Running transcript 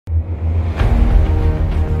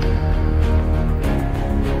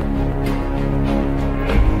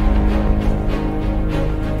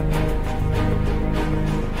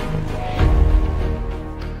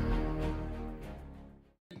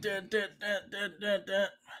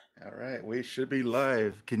All right, we should be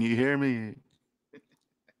live. Can you hear me?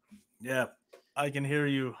 Yeah, I can hear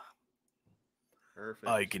you.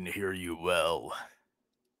 I Perfect. can hear you well.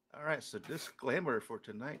 All right, so disclaimer for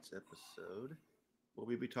tonight's episode, where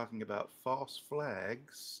we'll be talking about false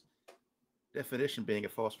flags. Definition being a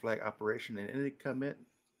false flag operation in any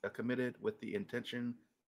committed with the intention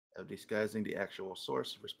of disguising the actual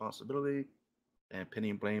source of responsibility and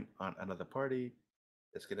pinning blame on another party.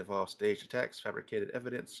 This can involve staged attacks, fabricated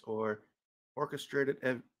evidence, or orchestrated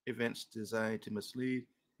events designed to mislead.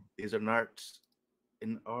 These are not,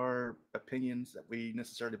 in our opinions, that we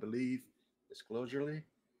necessarily believe disclosurely,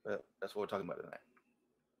 but that's what we're talking about tonight.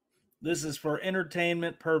 This is for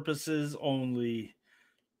entertainment purposes only.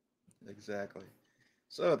 Exactly.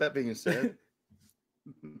 So, that being said,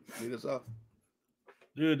 lead us off.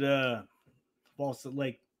 Dude, false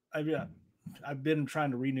like I've been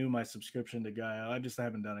trying to renew my subscription to Gaia. I just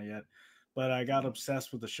haven't done it yet. But I got Mm,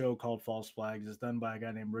 obsessed with a show called False Flags. It's done by a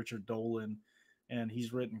guy named Richard Dolan, and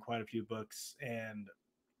he's written quite a few books, and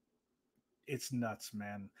it's nuts,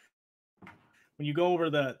 man. When you go over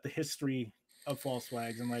the history of false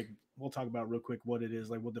flags, and like we'll talk about real quick what it is,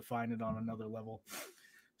 like we'll define it on another level.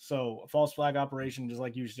 So, a false flag operation, just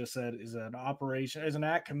like you just said, is an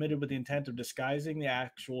act committed with the intent of disguising the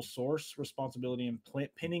actual source, responsibility, and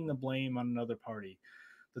pinning the blame on another party.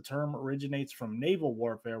 The term originates from naval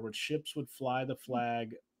warfare, where ships would fly the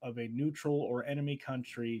flag of a neutral or enemy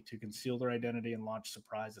country to conceal their identity and launch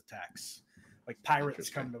surprise attacks. Like pirates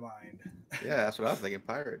interesting. come to mind. Yeah, that's what I was thinking.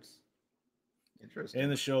 Pirates. In Interesting.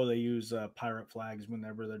 the show, they use pirate flags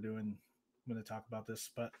whenever they're doing when they talk about this.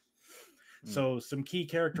 But Mm, so, some key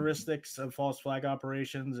characteristics of false flag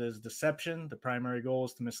operations is deception. The primary goal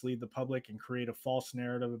is to mislead the public and create a false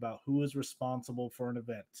narrative about who is responsible for an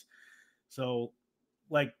event. So,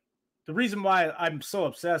 like, the reason why I'm so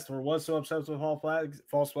obsessed or was so obsessed with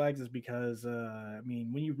false flags is because, I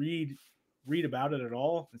mean, when you read about it at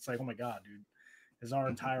all, it's like, oh my god, dude, is our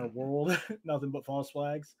entire world nothing but false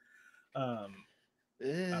flags? Um,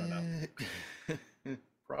 I don't know. Eh,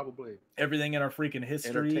 probably Everything in our freaking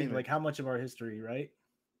history, entertainment. like how much of our history, right?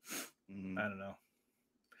 I Mm, don't know.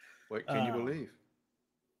 what can you Um, believe?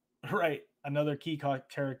 Right. Another key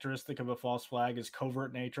characteristic of a false flag is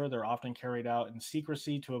covert nature. They're often carried out in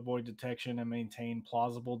secrecy to avoid detection and maintain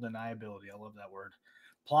plausible deniability. I love that word.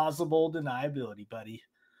 Plausible deniability, buddy.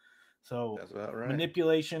 So, That's about right.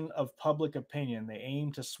 manipulation of public opinion. They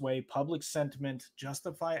aim to sway public sentiment,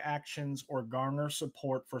 justify actions, or garner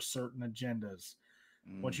support for certain agendas.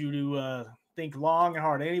 Want Mm, you to think long and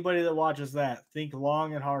hard. Anybody that watches that, think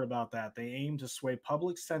long and hard about that. They aim to sway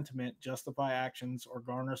public sentiment, justify actions, or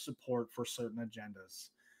garner support for certain agendas.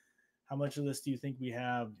 How much of this do you think we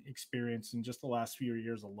have experienced in just the last few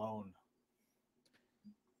years alone?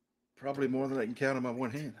 probably more than I can count on my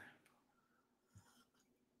one hand,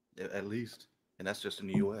 at least, and that's just in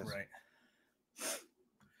the U.S. Right,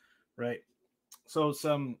 right. So,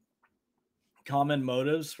 some common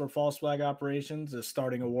motives for false flag operations is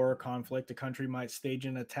starting a war or conflict. A country might stage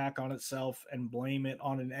an attack on itself and blame it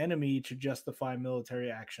on an enemy to justify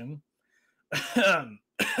military action.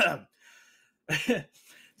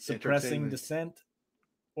 Suppressing Entertainment. dissent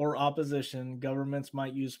or opposition, governments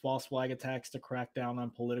might use false flag attacks to crack down on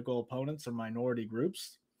political opponents or minority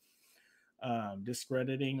groups.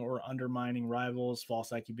 Discrediting or undermining rivals,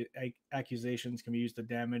 accusations can be used to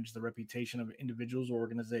damage the reputation of individuals or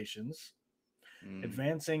organizations. Mm,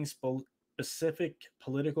 Advancing specific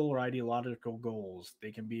political or ideological goals.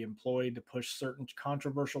 They can be employed to push certain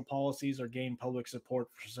controversial policies or gain public support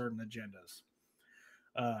for certain agendas.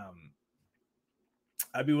 Um,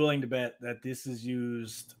 I'd be willing to bet that this is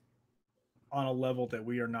used on a level that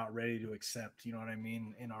we are not ready to accept. You know what I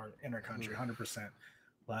mean? In our country, 100%.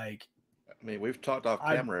 Like I mean, we've talked off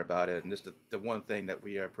I, camera about it, and just the one thing that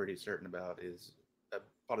we are pretty certain about is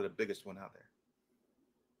probably the biggest one out there.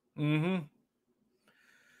 mm-hmm.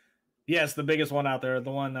 Yes, the biggest one out there,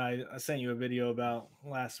 the one I sent you a video about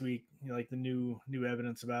last week. You know, like the new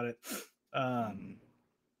evidence about it. Mm, Um,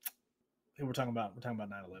 we're talking about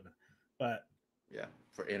 9/11, but yeah,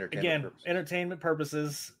 for entertainment again,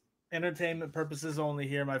 purposes. entertainment purposes only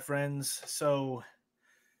here, my friends. So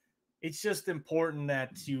it's just important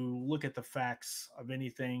that you look at the facts of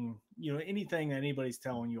anything, anything that anybody's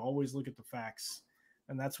telling you. Always look at the facts,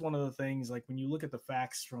 and that's one of the things. Like when you look at the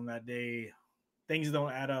facts from that day, things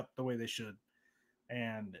don't add up the way they should.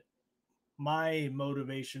 And my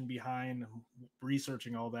motivation behind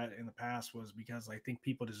researching all that in the past was because I think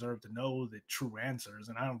people deserve to know the true answers,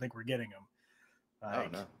 and I don't think we're getting them. Oh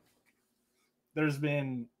Like no. there's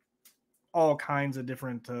been all kinds of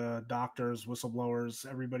different doctors, whistleblowers,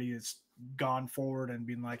 everybody has gone forward and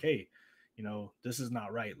been like, hey, this is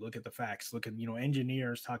not right. Look at the facts. Look at,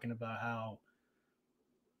 engineers talking about how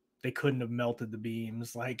they couldn't have melted the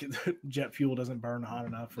beams. Like jet fuel doesn't burn hot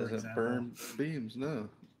enough, for Doesn't example. burn beams, no.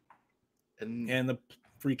 And And the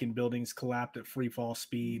freaking buildings collapsed at free fall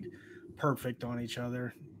speed, perfect on each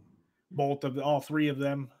other. All three of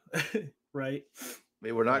them, right? I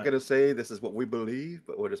mean, we're not But going to say this is what we believe,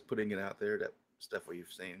 but we're just putting it out there, that stuff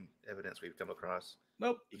we've seen, evidence we've come across.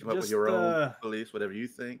 nope, You come up with just your own beliefs, whatever you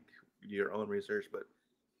think, your own research. But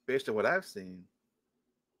based on what I've seen,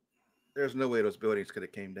 there's no way those buildings could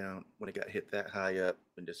have came down when it got hit that high up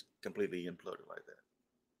and just completely imploded like that.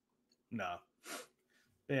 no,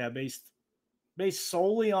 yeah, based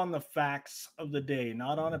solely on the facts of the day,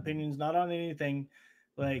 not on opinions, not on anything.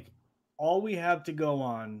 Like all we have to go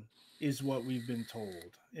on is what we've been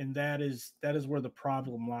told, and that is where the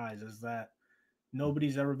problem lies. Is that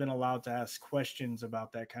nobody's ever been allowed to ask questions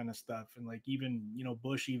about that kind of stuff. And like even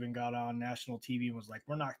Bush even got on national TV and was like,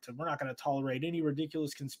 we're not going to tolerate any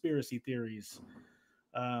ridiculous conspiracy theories.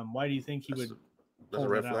 Why do you think he would That's a pull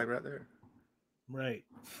red that flag out? right there. Right.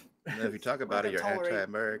 And then if you talk We're not about it, going to you're tolerate.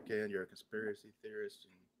 anti-American, you're a conspiracy theorist.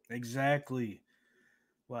 Exactly.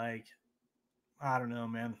 Like I don't know,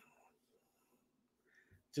 man.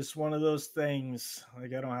 Just one of those things.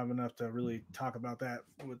 Like I don't have enough to really talk about that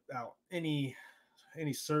without any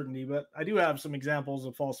certainty, but I do have some examples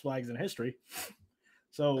of false flags in history.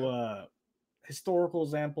 So historical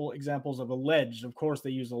examples of alleged. Of course, they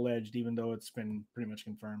use alleged, even though it's been pretty much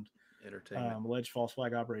confirmed. Entertainment. Alleged false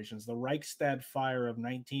flag operations. The Reichstag fire of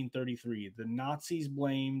 1933. The Nazis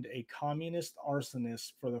blamed a communist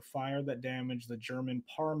arsonist for the fire that damaged the German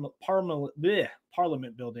parliament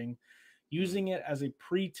building, using it as a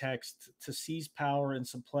pretext to seize power and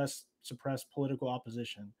suppress political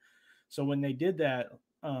opposition. So when they did that,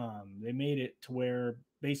 they made it to where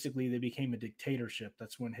basically they became a dictatorship.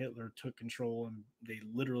 That's when Hitler took control and they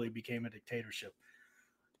literally became a dictatorship.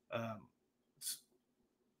 Um,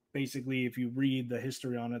 Basically, if you read the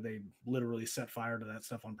history on it, they literally set fire to that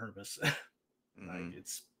stuff on purpose. Like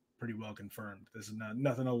it's pretty well confirmed. There's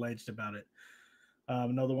nothing alleged about it.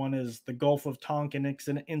 Another one is the Gulf of Tonkin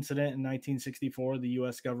incident in 1964. The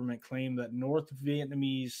U.S. government claimed that North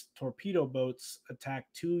Vietnamese torpedo boats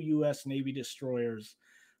attacked 2 U.S. Navy destroyers,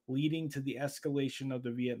 leading to the escalation of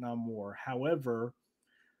the Vietnam War. However,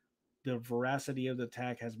 the veracity of the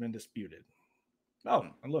attack has been disputed. Oh,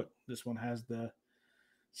 and look, this one has the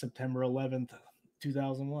September 11th,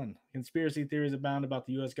 2001. Conspiracy theories abound about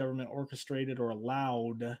the U.S. government orchestrated or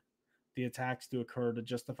allowed the attacks to occur to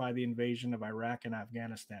justify the invasion of Iraq and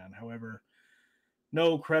Afghanistan. However,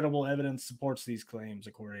 no credible evidence supports these claims,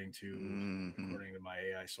 according to my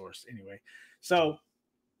AI source. Anyway, so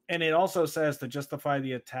and it also says to justify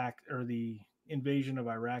the attack or the invasion of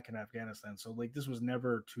Iraq and Afghanistan. So like this was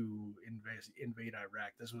never to invade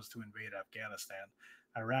Iraq. This was to invade Afghanistan.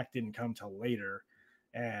 Iraq didn't come till later,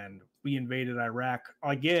 and we invaded Iraq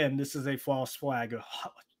again. This is a false flag. A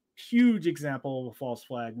huge example of a false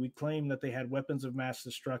flag. We claim that they had weapons of mass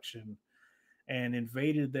destruction and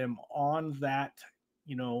invaded them on that,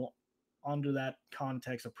 under that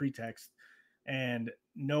context, a pretext, and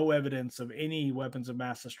no evidence of any weapons of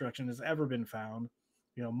mass destruction has ever been found.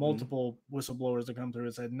 Multiple whistleblowers that come through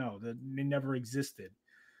and said no, that they never existed.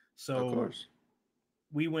 So of course,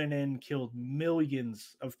 we went in, killed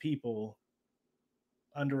millions of people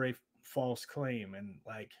under a false claim, and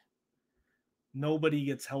like nobody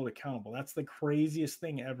gets held accountable. That's the craziest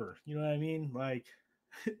thing ever. You know what I mean? Like,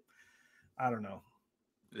 I don't know.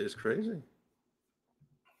 it is crazy.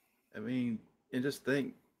 I mean, and just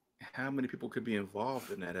think how many people could be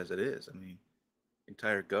involved in that as it is. I mean,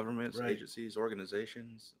 entire governments, Right. agencies,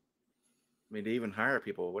 organizations. I mean, they even hire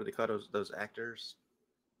people. What do they call those actors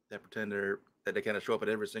that pretend that they kind of show up at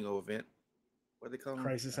every single event? What do they call them?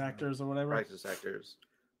 Crisis actors or whatever. Crisis actors.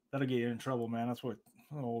 That'll get you in trouble, man. That's what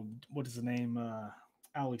is the name?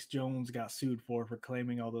 Alex Jones got sued for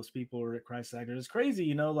claiming all those people were crisis actors. It's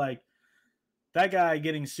crazy, like that guy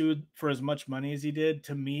getting sued for as much money as he did,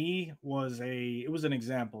 to me it was an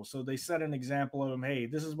example. So they set an example of him. Hey,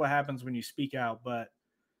 this is what happens when you speak out. But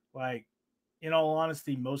like, in all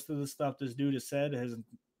honesty, most of the stuff this dude has said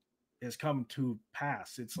has come to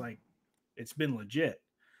pass. It's like it's been legit.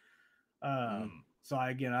 So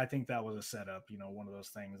I think that was a setup. One of those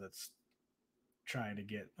things that's trying to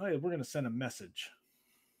get. Hey, we're going to send a message.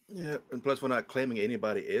 Yeah, and plus we're not claiming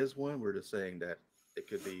anybody is one. We're just saying that it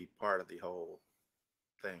could be part of the whole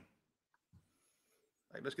thing.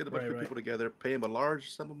 Like, let's get a bunch of people together, pay them a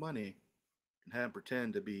large sum of money, and have them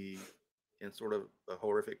pretend to be in sort of a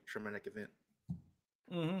horrific, traumatic event.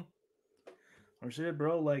 Mm-hmm. Or shit,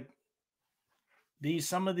 bro. Like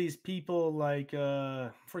some of these people, like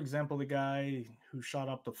for example, the guy who shot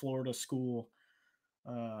up the Florida school.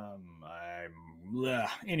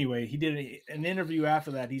 Anyway, he did an interview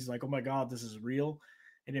after that. He's like, "Oh my god, this is real,"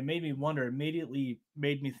 and it made me wonder. Immediately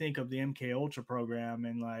made me think of the MK Ultra program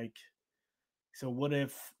and like, so what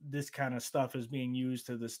if this kind of stuff is being used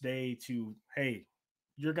to this day to, hey,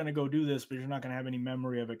 you're gonna go do this, but you're not gonna have any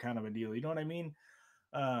memory of it, kind of a deal. You know what I mean?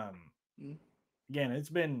 Um, Mm. Again, it's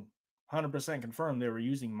been 100% confirmed they were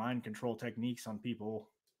using mind control techniques on people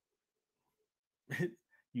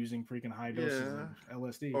using freaking high doses Yeah. of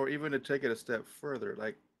LSD. Or even to take it a step further,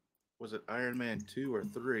 like, was it Iron Man 2 or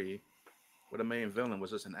 3, where the main villain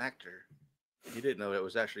was just an actor? He didn't know it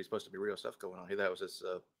was actually supposed to be real stuff going on. He thought it was just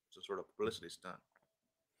some sort of publicity stunt.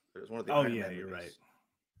 But it was one of the Oh Iron yeah, Man you're right. movies.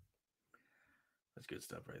 That's good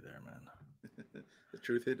stuff right there, man. The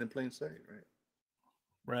truth hidden in plain sight, right?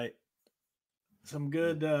 Right. Some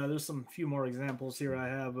good. There's some few more examples here I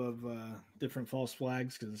have of different false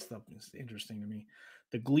flags because this stuff is interesting to me.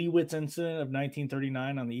 The Gleiwitz incident of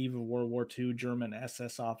 1939 on the eve of World War II, German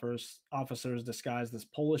SS officers disguised as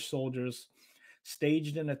Polish soldiers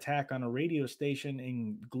staged an attack on a radio station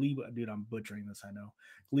in Gleiwitz. Dude, I'm butchering this, I know.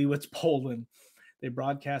 Gleiwitz, Poland. They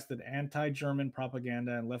broadcasted anti-German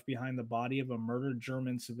propaganda and left behind the body of a murdered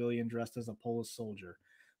German civilian dressed as a Polish soldier.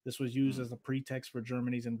 This was used as a pretext for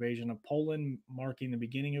Germany's invasion of Poland, marking the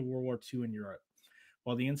beginning of World War II in Europe.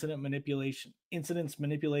 While the incident's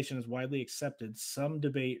manipulation is widely accepted, some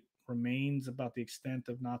debate remains about the extent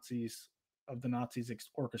of the Nazis'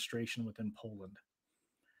 orchestration within Poland.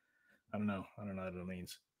 I don't know what it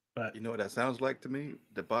means, but You know what that sounds like to me?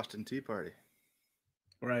 The Boston Tea Party.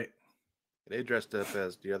 right. They dressed up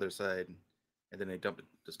as the other side, and then they dumped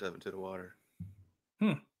the stuff into the water.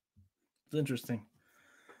 It's interesting.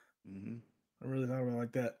 Mm-hmm. I really thought about it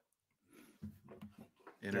like that.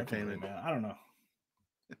 Entertainment. Definitely, man. I don't know.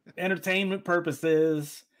 Entertainment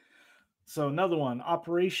purposes. So another one,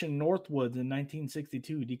 Operation Northwoods in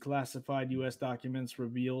 1962, declassified U.S. documents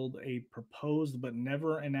revealed a proposed but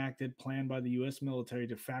never enacted plan by the U.S. military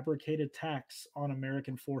to fabricate attacks on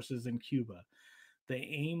American forces in Cuba. The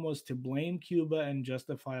aim was to blame Cuba and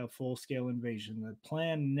justify a full-scale invasion. The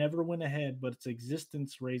plan never went ahead, but its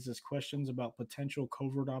existence raises questions about potential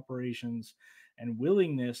covert operations and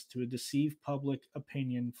willingness to deceive public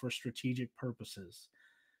opinion for strategic purposes.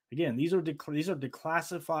 Again, these are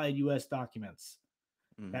declassified U.S. documents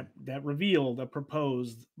that revealed a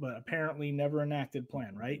proposed but apparently never enacted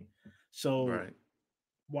plan, right? So Right.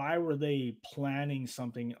 why were they planning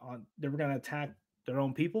something on? They were going to attack their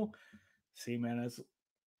own people. See, man, it's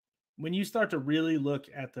when you start to really look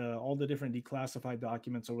at all the different declassified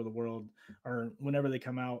documents over the world, or whenever they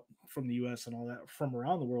come out from the U.S. and all that from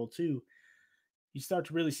around the world too, you start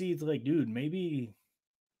to really see it's like, dude, maybe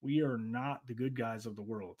we are not the good guys of the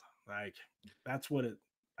world. Like that's what it.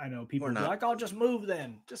 I know people We're will be not. like, "Oh, just move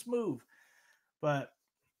then, just move," but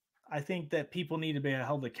I think that people need to be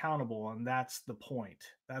held accountable, and that's the point.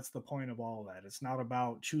 That's the point of all of that. It's not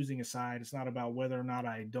about choosing a side. It's not about whether or not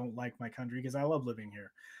I don't like my country because I love living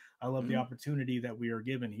here. I love the opportunity that we are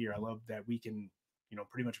given here. I love that we can,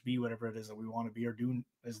 pretty much be whatever it is that we want to be or do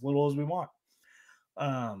as little as we want.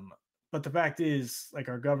 But the fact is, like,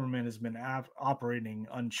 our government has been operating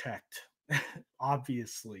unchecked,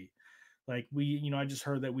 obviously. Like I just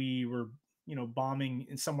heard that we were, bombing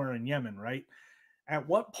in somewhere in Yemen, right? At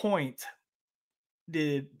what point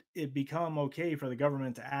did it become okay for the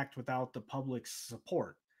government to act without the public's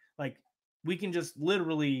support? Like, we can just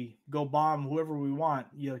literally go bomb whoever we want.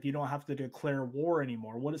 You don't have to declare war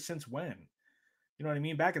anymore. Since when? You know what I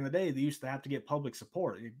mean? Back in the day, they used to have to get public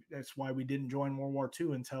support. That's why we didn't join World War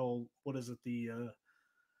II until the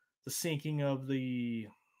sinking of the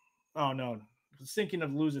the sinking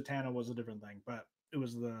of Lusitania was a different thing, but it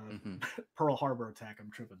was the Pearl Harbor attack.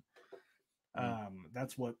 I'm tripping.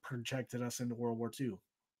 That's what projected us into World War II.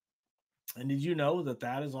 And did you know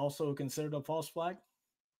that is also considered a false flag?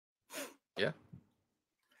 Yeah.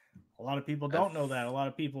 A lot of people don't know that. A lot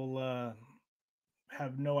of people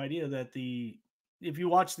have no idea that if you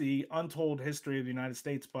watch the Untold History of the United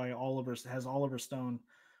States by Oliver Stone,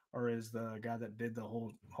 or is the guy that did the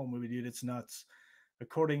whole movie, dude, it's nuts.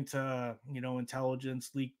 According to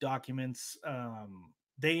intelligence leaked documents,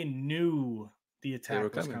 they knew the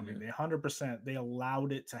attack was coming. They 100%. They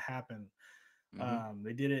allowed it to happen.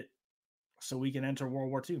 They did it so we can enter World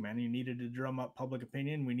War II. Man, you needed to drum up public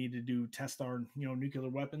opinion. We needed to test our nuclear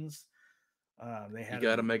weapons. They had you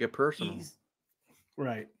got to make it personal,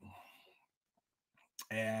 right?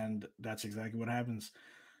 And that's exactly what happens.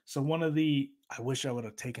 So I wish I would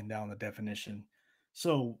have taken down the definition.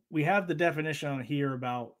 So we have the definition on here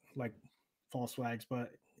about like false flags,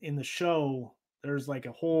 but in the show, there's like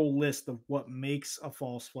a whole list of what makes a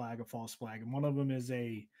false flag, and one of them is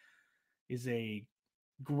a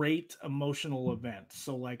great emotional event.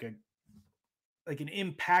 So like an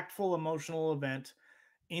impactful emotional event,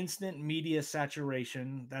 instant media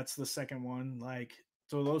saturation. That's the second one. Like,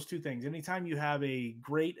 so those two things. Anytime you have a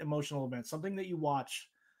great emotional event, something that you watch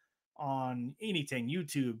on anything,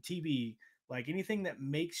 YouTube, TV, like anything that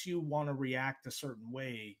makes you want to react a certain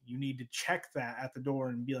way, you need to check that at the door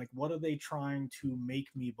and be like, what are they trying to make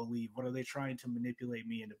me believe? What are they trying to manipulate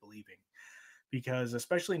me into believing? Because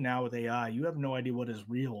especially now with AI, you have no idea what is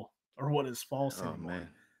real or what is false Oh anymore. man,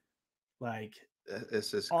 Like, it's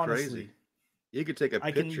just crazy. honestly, You could take a I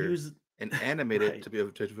can picture use and animate it right. to be able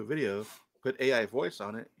to take a video, put AI voice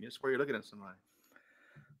on it, and you swear you're looking at somebody.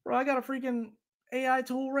 Bro, I got a freaking AI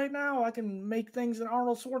tool right now. I can make things in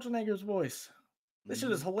Arnold Schwarzenegger's voice. This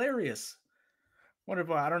shit is Mm-hmm. hilarious. I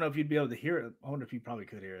don't know if you'd be able to hear it. I wonder if you probably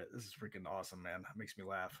could hear it. This is freaking awesome, man. It makes me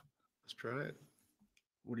laugh. Let's try it.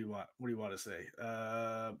 What do you want? What do you want to say?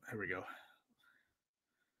 Here we go.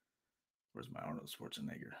 Where's my Arnold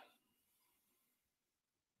Schwarzenegger?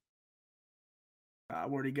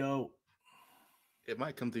 Where'd he go? It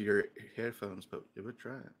might come through your headphones, but it would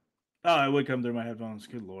try it. Oh, it would come through my headphones.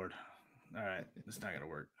 Good lord. All right, it's not gonna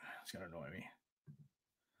work. It's gonna annoy me.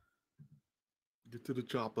 Get to the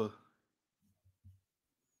chopper.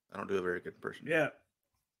 I don't do a very good impression. Yeah.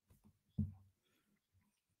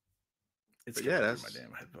 It's But coming yeah, through my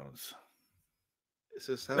damn headphones. It's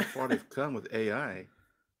just how far they've come with AI.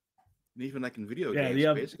 And even like in video Yeah, games,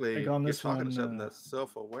 the basically like on you're this talking to one, something that's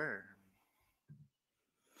self-aware.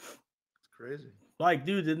 It's crazy. like,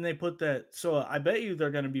 dude, didn't they put that? So I bet you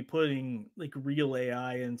they're gonna be putting like real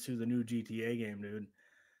AI into the new GTA game, dude.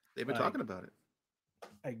 They've been Like, talking about it.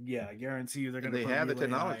 yeah, I guarantee you they're And gonna they put have the real AI,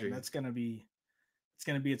 and technology. that's gonna be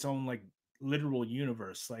its own like literal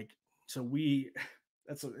universe. Like, so we,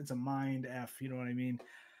 it's a mind f. You know what I mean?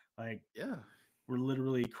 Like, Yeah. we're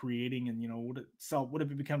literally creating, and would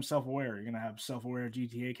it become self aware? You're gonna have self aware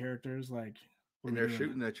GTA characters. Like, what are And we they're doing?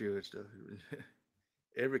 shooting at you and stuff.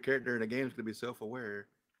 Every character in the game is gonna be self-aware.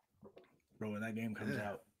 Bro, when that game comes Yeah.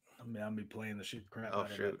 out, I'm gonna be playing the shit crap Oh out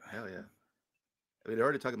of it. shoot. Hell yeah. I mean, they're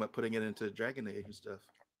already talking about putting it into Dragon Age and stuff.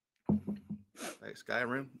 Like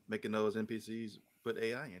Skyrim, making those NPCs put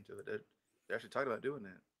AI into it. They're actually talking about doing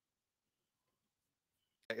that.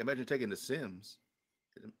 Like, imagine taking The Sims,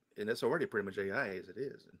 and that's already pretty much AI as it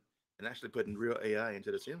is, and actually putting real AI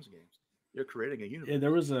into the Sims games. You're creating a Yeah, universe.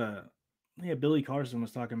 there was Billy Carson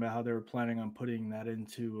was talking about how they were planning on putting that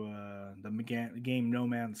into the game No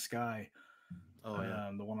Man's Sky, Oh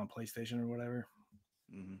yeah. the one on PlayStation or whatever.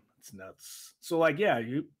 Mm-hmm. It's nuts. So like, yeah,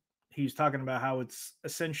 he's talking about how it's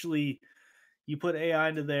essentially you put AI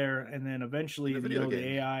into there, and then In eventually, the video the games,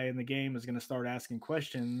 AI in the game is going to start asking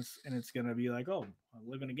questions, and it's going to be like, oh, I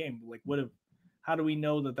live in a game. Like, how do we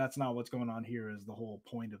know that that's not what's going on here? Is the whole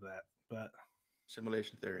point of that. But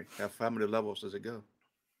simulation theory. How many levels does it go?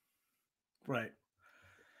 right.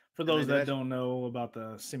 For And those then that imagine, don't know about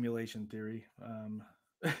the simulation theory,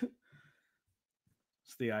 it's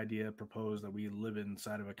the idea proposed that we live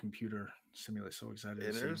inside of a computer simulate. So excited to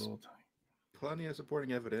and see there's both. plenty of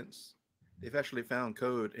supporting evidence. They've actually found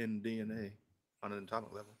code in DNA on an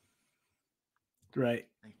atomic level. Right.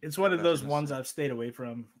 It's one Never of not those seen this. ones I've stayed away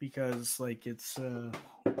from because like it's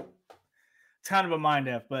kind of a mind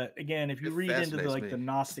f. But again, if you It read into fascinates the me.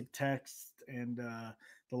 Gnostic text and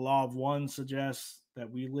the law of one suggests that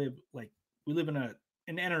we live in an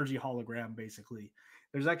energy hologram basically.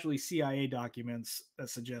 There's actually CIA documents that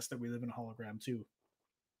suggest that we live in a hologram too.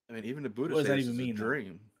 I mean, even the Buddha What does says that this even is a mean though?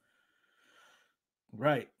 dream.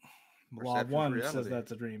 Right. The law of Perception for one says reality.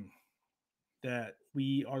 that's a dream. That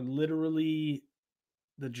we are literally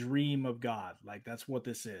the dream of God. Like that's what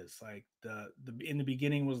this is. Like the in the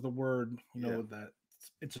beginning was the word, Yeah. that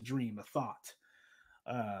it's a dream, a thought.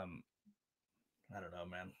 Um I don't know,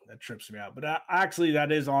 man. That trips me out. But actually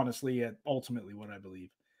that is honestly ultimately what I believe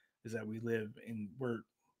is that we're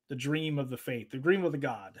the dream of the faith, the dream of the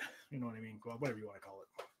God. You know what I mean? Whatever you want to call it.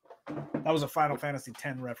 That was a Final What? Fantasy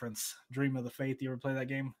X reference. Dream of the Faith. You ever play that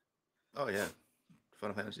game? Oh yeah.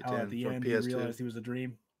 Final Fantasy How at X the for end he PS2. realized he was a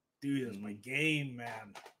dream. Dude, that's my Mm-hmm. game,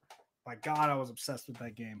 man. My God, I was obsessed with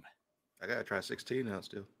that game. I gotta try 16 now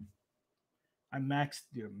still. I maxed,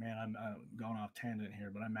 dude, man. I'm going off tangent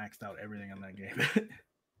here, but I maxed out everything on that game.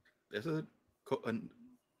 This is an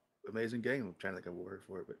amazing game. I'm trying to think of a word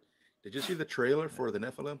for it, but did you see the trailer for the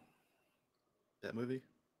Nephilim? That movie?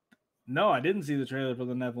 No, I didn't see the trailer for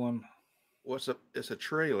the Nephilim. It's a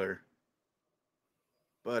trailer,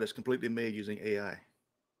 but it's completely made using AI,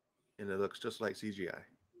 and it looks just like CGI.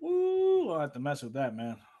 Ooh, I'll have to mess with that,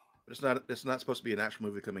 man. But it's not supposed to be an actual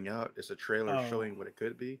movie coming out. It's a trailer Oh, showing what it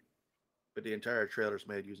could be. But the entire trailer is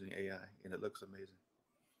made using AI, and it looks amazing.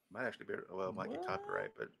 Might actually be well, it might get what?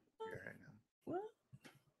 copyright, but yeah, hang on. What?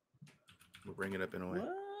 We'll bring it up in a way. What?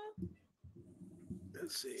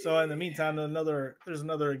 Let's see. So in the meantime, there's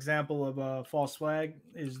another example of a false flag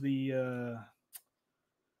is the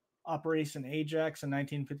Operation Ajax in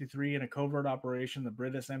 1953. In a covert operation, the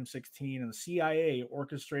British M16 and the CIA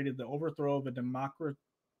orchestrated the overthrow of a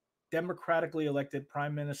democratically elected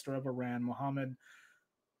Prime Minister of Iran, Mohammed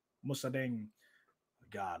Mossadegh.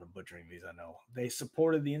 God, I'm butchering these, I know. They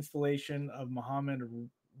supported the installation of Mohammad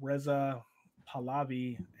Reza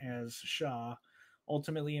Pahlavi as Shah,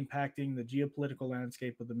 ultimately impacting the geopolitical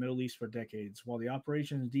landscape of the Middle East for decades. While the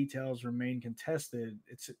operation's details remain contested,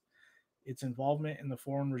 its involvement in the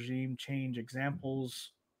foreign regime change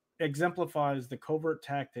exemplifies the covert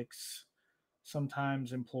tactics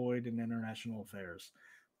sometimes employed in international affairs.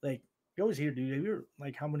 Like you always hear, dude. Have you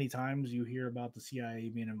like how many times you hear about the CIA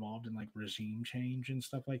being involved in like regime change and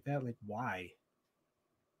stuff like that? Like why?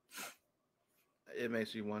 It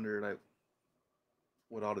makes you wonder, like,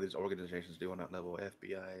 what all of these organizations do on that level: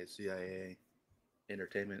 FBI, CIA,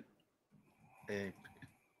 entertainment, and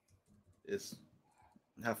it's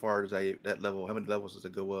how far does that level? How many levels does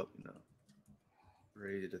it go up?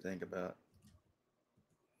 Crazy to think about.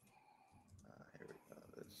 Here we go.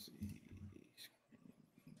 Let's see.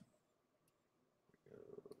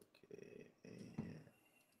 Okay.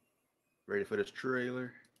 Ready for this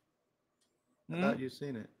trailer? I Hmm? thought you'd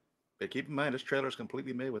seen it. But keep in mind, this trailer is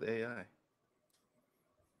completely made with AI.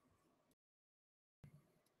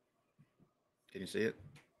 Can you see it?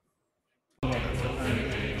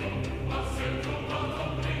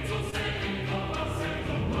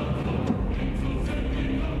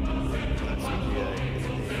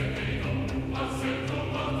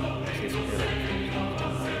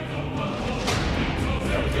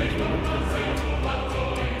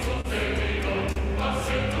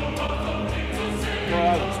 Bro,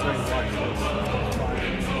 I was straight watching this.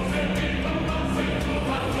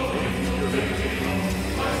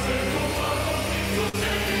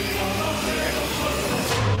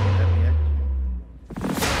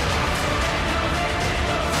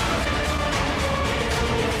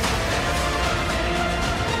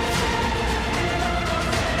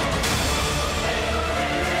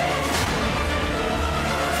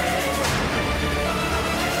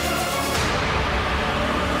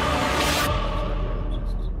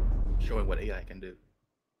 Showing what AI can do.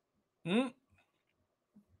 Hmm?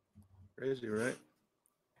 Crazy, right?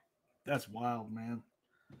 That's wild, man.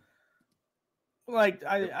 Like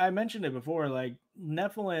I mentioned it before, like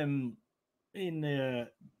Nephilim in the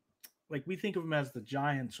like we think of them as the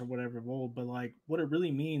giants or whatever of old, but like what it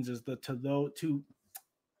really means is the to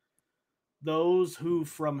those who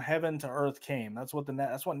from heaven to earth came. That's what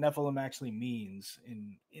Nephilim actually means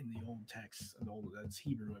in the old text. The old that's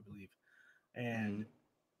Hebrew, I believe. Mm-hmm. And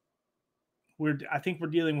I think we're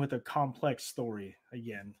dealing with a complex story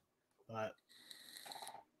again. But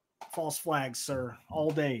false flags, sir,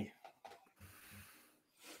 all day.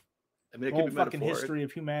 I mean, it The could whole be fucking metaphoric. history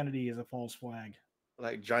of humanity is a false flag.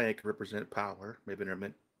 Like giant can represent power. Maybe they're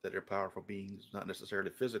meant that they're powerful beings, not necessarily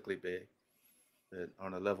physically big, but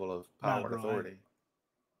on a level of Nah, power and bro. authority.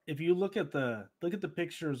 If you look at the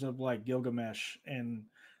pictures of like Gilgamesh and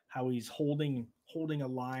how he's holding a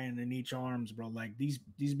lion in each arms, bro. Like these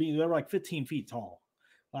beings, they're like 15 feet tall.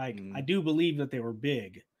 Like I Mm. do believe that they were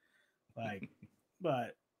big, like,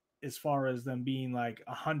 but as far as them being like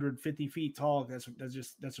 150 feet tall, that's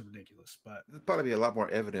ridiculous. But There'd probably be a lot more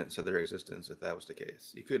evidence of their existence if that was the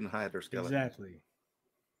case. You couldn't hide their skeletons. exactly.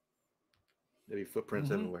 There'd be footprints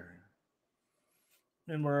Hmm. everywhere.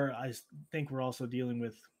 And I think we're also dealing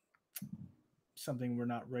with something we're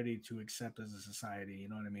not ready to accept as a society. You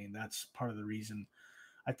know what I mean? That's part of the reason.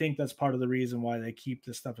 I think that's part of the reason why they keep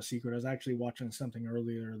this stuff a secret. I was actually watching something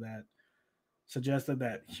earlier that suggested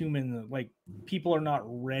that people are not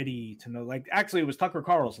ready to know. Like actually, it was Tucker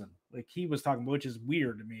Carlson. Like he was talking, which is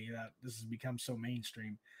weird to me that this has become so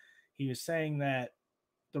mainstream. He was saying that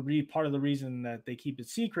part of the reason that they keep it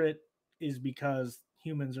secret is because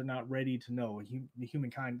humans are not ready to know. The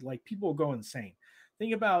humankind, like people go insane.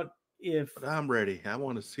 Think about if But I'm ready. I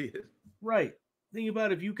want to see it. right. Think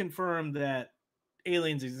about if you confirm that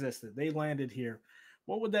aliens existed, they landed here.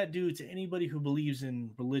 What would that do to anybody who believes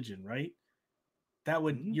in religion, right? That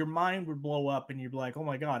would Mm-hmm. your mind would blow up and you'd be like, oh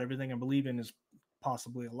my God, everything I believe in is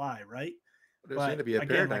possibly a lie, right? There seemed to But be a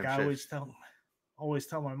again, like paradigm I always shift. tell them, always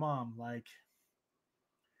tell my mom, like,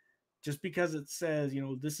 just because it says,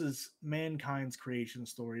 this is mankind's creation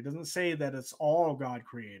story, it doesn't say that it's all God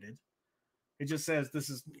created. It just says this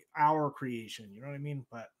is our creation. You know what I mean?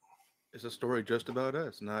 But it's a story just about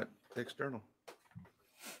us, not external.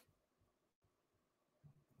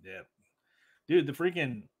 yeah, dude, the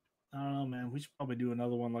freaking, I don't know, man. We should probably do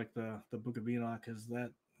another one like the Book of Enoch, because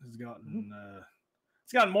that has gotten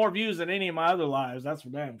it's gotten more views than any of my other lives. That's for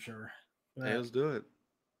damn sure. But, Hey, let's do it.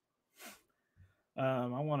 I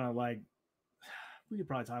want to we could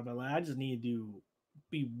probably talk about that. I just need to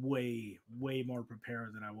be way more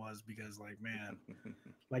prepared than I was, because man,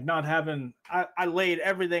 not having, I laid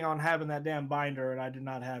everything on having that damn binder, and I did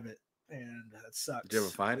not have it, and that sucks. Did you ever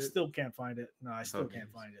find it? Still can't find it. No, I still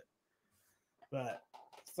can't find it. But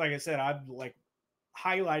it's like I said, I've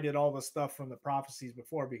highlighted all the stuff from the prophecies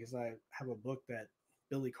before, because I have a book that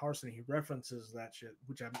Billy Carson, he references that shit,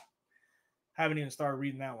 which I haven't even started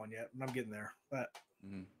reading that one yet, but I'm getting there. But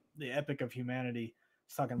the Epic of Humanity,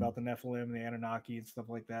 he's talking about the Nephilim, the Anunnaki, and stuff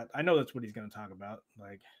like that. I know that's what he's going to talk about,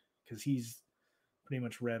 because he's pretty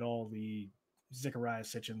much read all the Zechariah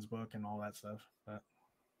Sitchin's book and all that stuff. But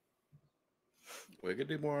we could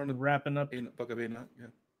do more on the wrapping up Book of Enoch. Yeah,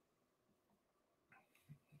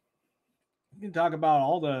 we can talk about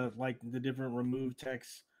all the the different removed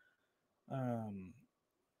texts.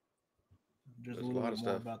 There's a little bit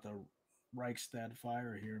more about the Reichstag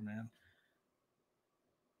fire here, man.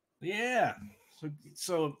 Yeah.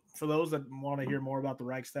 So for those that want to hear more about the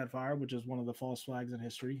Reichstag fire, which is one of the false flags in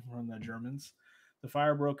history from the Germans, the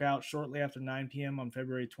fire broke out shortly after 9 p.m. on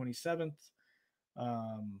February 27th.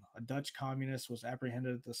 A Dutch communist was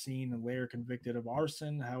apprehended at the scene and later convicted of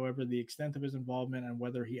arson. However, the extent of his involvement and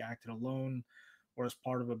whether he acted alone or as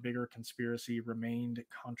part of a bigger conspiracy remained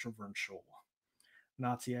controversial.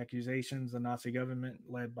 Nazi accusations, the Nazi government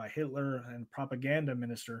led by Hitler and propaganda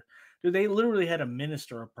minister. Dude, they literally had a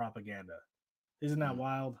minister of propaganda. Isn't that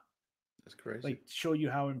wild? That's crazy. Show you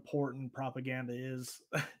how important propaganda is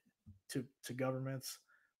to governments.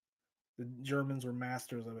 The Germans were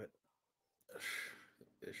masters of it.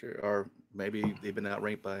 Sure. Or maybe they've been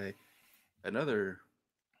outranked by another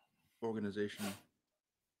organization.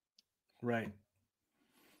 Right.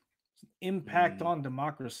 Impact on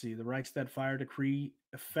democracy. The Reichstag fire decree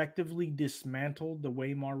effectively dismantled the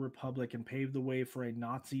Weimar Republic and paved the way for a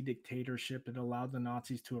Nazi dictatorship. It allowed the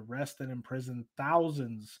Nazis to arrest and imprison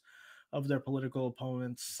thousands of their political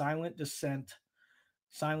opponents, silence dissent,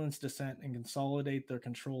 and consolidate their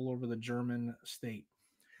control over the German state.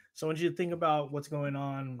 So I want you to think about what's going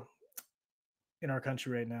on in our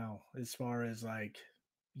country right now, as far as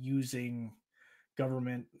using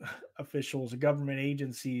government officials, government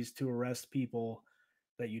agencies to arrest people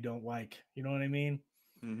that you don't like. You know what I mean?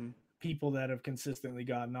 Mm-hmm. People that have consistently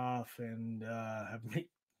gotten off and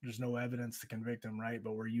there's no evidence to convict them, right?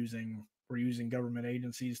 But we're using government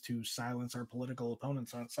agencies to silence our political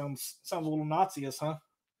opponents. It sounds a little Nazi-ish, huh?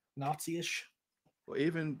 Nazi-ish. Well,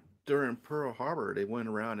 even during Pearl Harbor, they went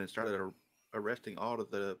around and started arresting all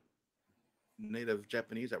of the native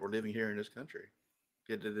Japanese that were living here in this country.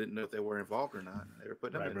 They didn't know if they were involved or not. They were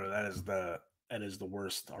putting them in. Bro. That is the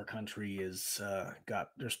worst. Our country is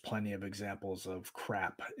there's plenty of examples of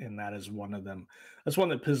crap, and that is one of them. That's one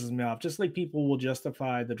that pisses me off. Just like people will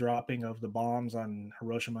justify the dropping of the bombs on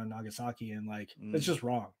Hiroshima and Nagasaki, and it's just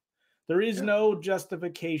wrong. There is no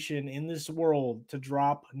justification in this world to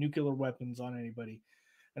drop nuclear weapons on anybody.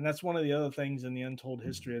 And that's one of the other things in the untold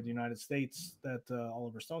history of the United States that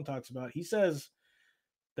Oliver Stone talks about. He says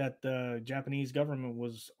that the Japanese government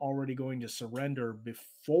was already going to surrender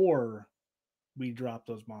before we dropped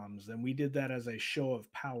those bombs, and we did that as a show of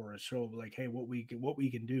power, a show of hey, what we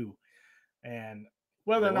can do, and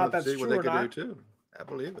whether or not that's true or not, do too. I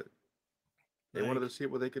believe it. They wanted to see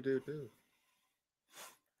what they could do too,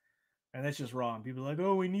 and that's just wrong. People are like,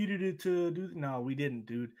 oh, we needed it to do. No, we didn't,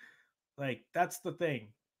 dude. That's the thing.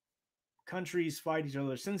 Countries fight each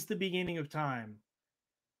other since the beginning of time.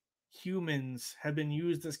 Humans have been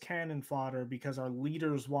used as cannon fodder because our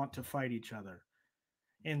leaders want to fight each other.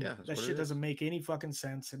 And that shit doesn't make any fucking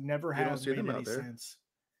sense. It never has made any sense.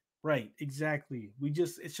 Right, exactly.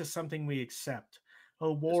 It's just something we accept.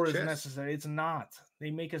 Oh, war is necessary. It's not. They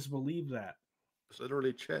make us believe that. It's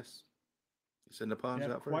literally chess. You send the pawns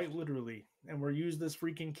out first. Quite literally. And we're used this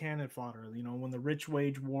freaking cannon fodder. When the rich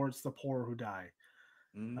wage war, it's the poor who die.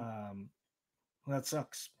 Mm-hmm. That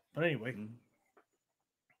sucks. But anyway.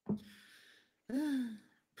 Mm-hmm.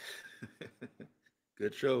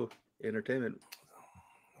 Good show. Entertainment.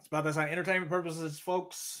 It's about this on entertainment purposes,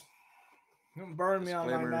 folks. Don't burn me on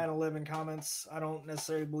my 9/11 comments. I don't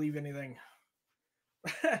necessarily believe anything.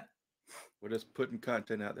 We're just putting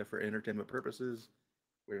content out there for entertainment purposes.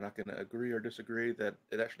 We're not going to agree or disagree that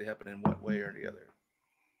it actually happened in one way or the other.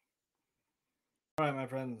 All right, my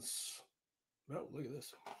friends. Oh, look at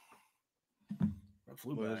this. That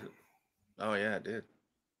flew What by. is it? Oh, yeah, it did.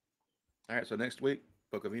 All right, so next week,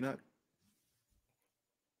 Book of Enoch.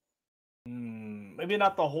 Maybe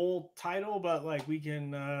not the whole title, but like we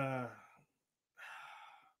can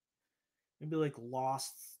maybe like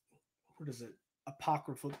lost. What is it?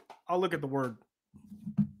 Apocrypha. I'll look at the word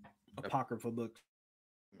apocrypha book.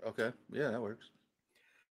 Okay, yeah, that works.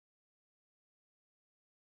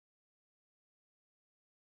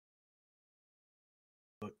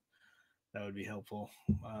 That would be helpful.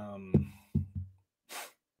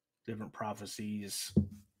 Different prophecies,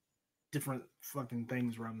 different fucking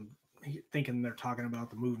things where I'm thinking they're talking about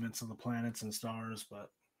the movements of the planets and stars, but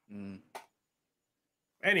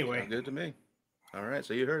anyway. Sounds good to me. All right,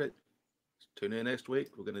 so you heard it. Tune in next week.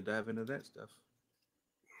 We're going to dive into that stuff.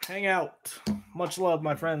 Hang out. Much love,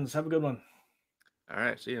 my friends. Have a good one. All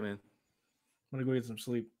right, see you, man. I'm going to go get some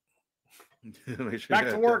sleep. Make sure Back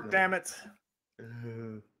to work, damn it.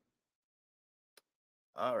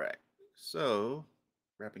 All right, so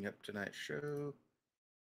wrapping up tonight's show.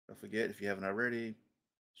 Don't forget, if you haven't already,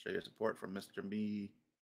 show your support from Mr. Me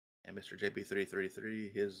and Mr.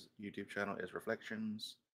 JP333. His YouTube channel is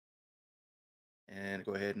Reflections. And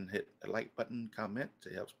go ahead and hit the like button, comment to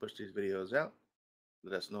help push these videos out.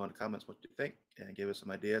 Let us know in the comments what you think and give us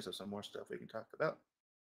some ideas of some more stuff we can talk about.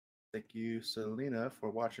 Thank you, Selena, for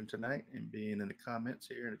watching tonight and being in the comments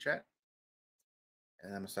here in the chat.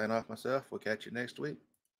 And I'm going to sign off myself. We'll catch you next week.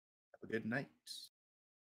 Have a good night.